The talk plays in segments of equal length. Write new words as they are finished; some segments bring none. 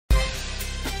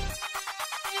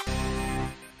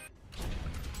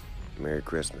Merry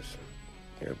Christmas.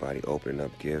 Everybody opening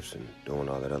up gifts and doing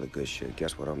all that other good shit.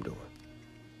 Guess what I'm doing?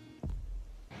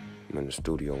 I'm in the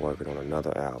studio working on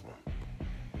another album.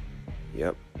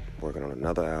 Yep, working on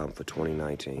another album for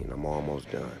 2019. I'm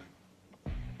almost done.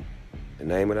 The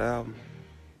name of the album?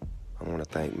 I Want to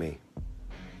Thank Me.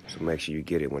 So make sure you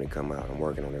get it when it come out. I'm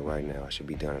working on it right now. I should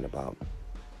be done in about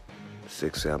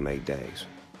 6, 7, 8 days.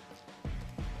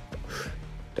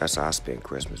 That's how I spend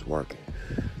Christmas, working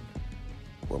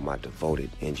with my devoted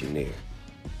engineer.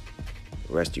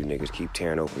 The rest of you niggas keep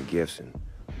tearing open gifts and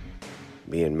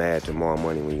being mad tomorrow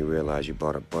morning when you realize you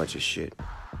bought a bunch of shit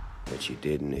that you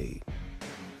didn't need.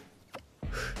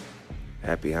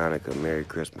 Happy Hanukkah, Merry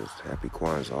Christmas, Happy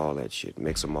Kwanzaa, all that shit.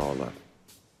 Mix them all up.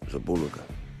 Zabulaga.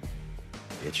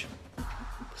 Bitch.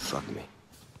 Suck me.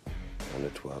 On the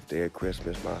 12th day of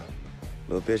Christmas, my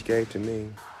little bitch gave to me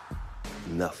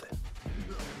nothing.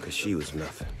 'Cause she was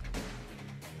nothing.